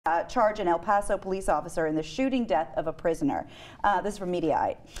charge an El Paso police officer in the shooting death of a prisoner. This is from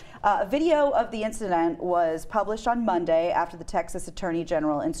Mediaite. A video of the incident was published on Monday after the Texas Attorney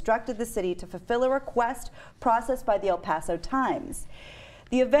General instructed the city to fulfill a request processed by the El Paso Times.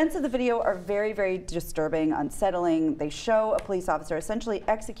 The events of the video are very, very disturbing, unsettling. They show a police officer essentially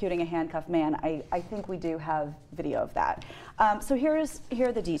executing a handcuffed man. I think we do have video of that. So here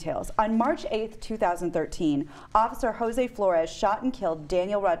are the details. On March 8th, 2013, Officer Jose Flores shot and killed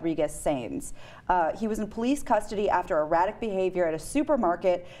Daniel Rodrigo Saenz. He was in police custody after erratic behavior at a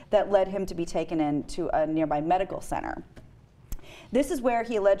supermarket that led him to be taken into a nearby medical center. This is where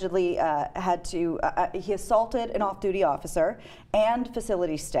he allegedly he assaulted an off-duty officer and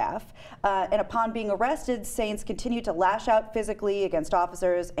facility staff. And upon being arrested, Saenz continued to lash out physically against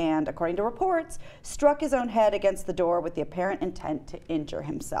officers and, according to reports, struck his own head against the door with the apparent intent to injure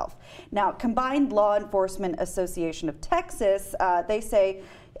himself. Now, Combined Law Enforcement Association of Texas, they say,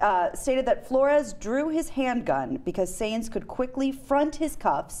 stated that Flores drew his handgun because Saenz could quickly front his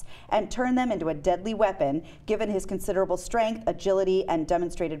cuffs and turn them into a deadly weapon, given his considerable strength, agility, and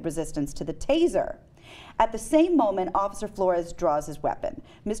demonstrated resistance to the taser. At the same moment, Officer Flores draws his weapon.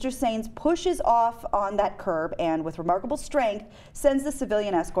 Mr. Saenz pushes off on that curb and, with remarkable strength, sends the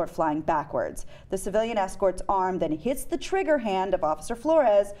civilian escort flying backwards. The civilian escort's arm then hits the trigger hand of Officer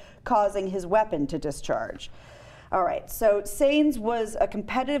Flores, causing his weapon to discharge. All right, so Saenz was a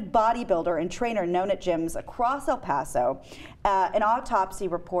competitive bodybuilder and trainer known at gyms across El Paso. An autopsy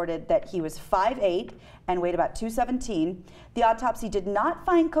reported that he was 5'8" and weighed about 217. The autopsy did not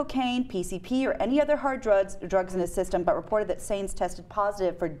find cocaine, PCP, or any other hard drugs in his system, but reported that Saenz tested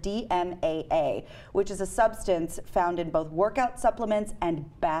positive for DMAA, which is a substance found in both workout supplements and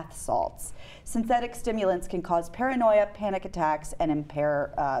bath salts. Synthetic stimulants can cause paranoia, panic attacks, and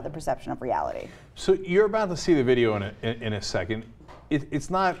impair the perception of reality. So you're about to see the video in a second. It's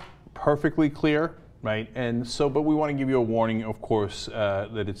not perfectly clear, right? And so, but we want to give you a warning, of course,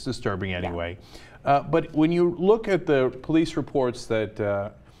 that it's disturbing anyway. Yeah. But when you look at the police reports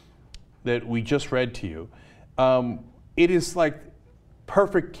that we just read to you, it is like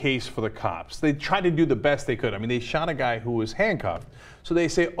perfect case for the cops. They tried to do the best they could. I mean, they shot a guy who was handcuffed. So they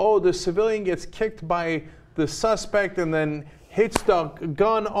say, oh, the civilian gets kicked by the suspect and then hits the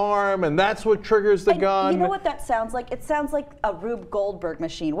gun arm, and that's what triggers the gun. You know what that sounds like? It sounds like a Rube Goldberg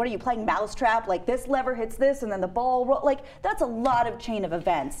machine. What are you playing, Mousetrap? Like this lever hits this, and then the ball like that's a lot of chain of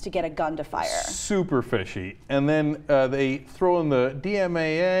events to get a gun to fire. Super fishy. And then they throw in the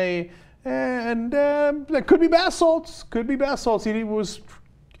DMAA, and that could be bath salts. Could be bath salts. He was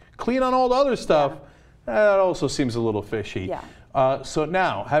clean on all the other stuff. Yeah. That also seems a little fishy. Yeah. So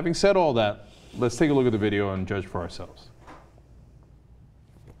now, having said all that, let's take a look at the video and judge for ourselves.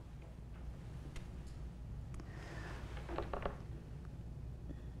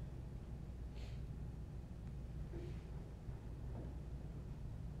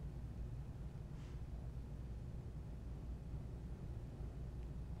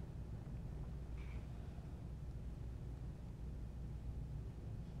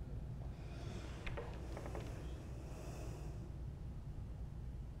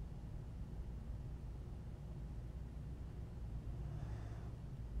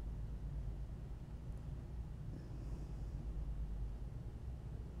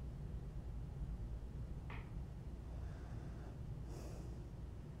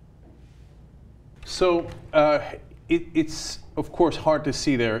 So it's, of course, hard to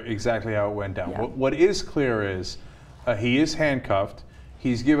see there exactly how it went down. Yeah. What is clear is he is handcuffed.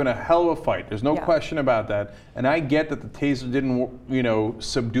 He's given a hell of a fight. There's no question about that. And I get that the taser didn't, you know,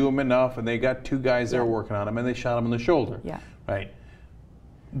 subdue him enough, and they got two guys there working on him, and they shot him in the shoulder. Yeah. Right.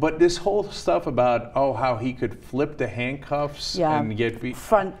 But this whole stuff about, oh, how he could flip the handcuffs and get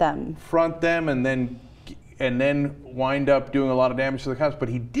front them, and then wind up doing a lot of damage to the cops, but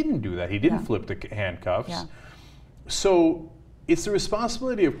he didn't do that. He didn't flip the handcuffs. Yeah. So it's the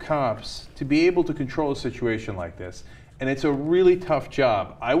responsibility of cops to be able to control a situation like this, and it's a really tough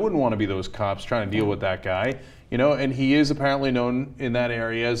job. I wouldn't want to be those cops trying to deal with that guy, you know, and he is apparently known in that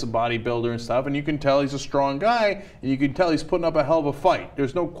area as a bodybuilder and stuff, and you can tell he's a strong guy, and you can tell he's putting up a hell of a fight.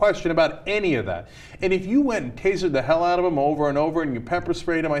 There's no question about any of that. And if you went and tasered the hell out of him over and over and you pepper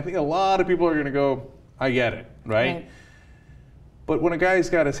sprayed him, I think a lot of people are going to go, I get it, right? But when a guy's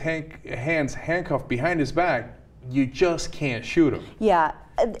got his hands handcuffed behind his back, you just can't shoot him. Yeah,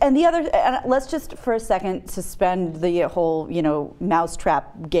 and the other, let's just for a second suspend the whole, you know,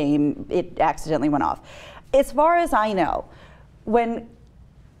 mousetrap game. It accidentally went off. As far as I know, when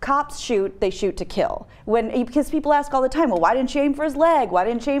cops shoot, they shoot to kill. Because people ask all the time, well, why didn't you aim for his leg? Why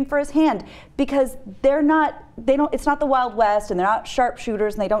didn't you aim for his hand? Because it's not the Wild West, and they're not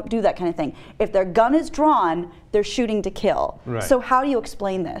sharpshooters, and they don't do that kind of thing. If their gun is drawn, they're shooting to kill. Right. So how do you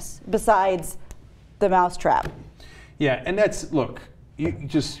explain this besides the mousetrap? Yeah, and that's, look,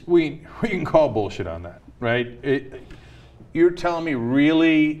 we can call bullshit on that, right? You're telling me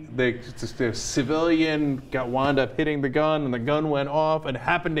really the civilian wound up hitting the gun and the gun went off and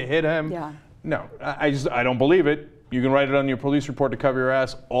happened to hit him? Yeah. No, I don't believe it. You can write it on your police report to cover your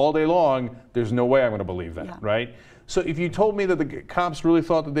ass all day long. There's no way I'm going to believe that, right? So if you told me that the cops really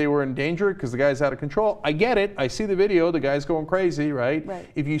thought that they were in danger because the guy's out of control, I get it. I see the video. The guy's going crazy, right?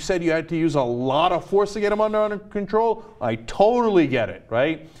 If you said you had to use a lot of force to get him under control, I totally get it,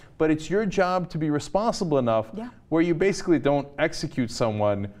 right? But it's your job to be responsible enough where you basically don't execute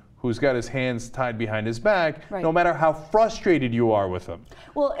someone who's got his hands tied behind his back, no matter how frustrated you are with him.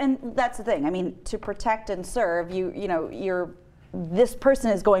 Well, and that's the thing. I mean, to protect and serve, this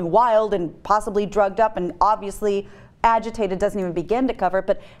person is going wild and possibly drugged up and obviously agitated, doesn't even begin to cover it,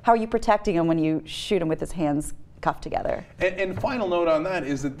 but how are you protecting him when you shoot him with his hands cuffed together? And final note on that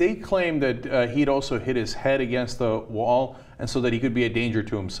is that they claim that he'd also hit his head against the wall, and so that he could be a danger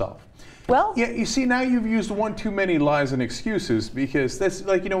to himself. Well, yeah, you see, now you've used one too many lies and excuses, because that's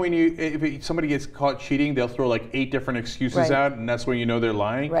like, when if somebody gets caught cheating, they'll throw like 8 different excuses out, and that's when you know they're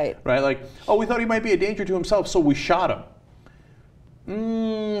lying. Right? Like, oh, we thought he might be a danger to himself, so we shot him.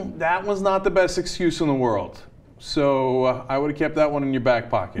 That was not the best excuse in the world. So I would have kept that one in your back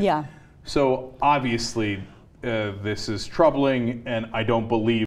pocket. Yeah. So obviously, this is troubling, and I don't believe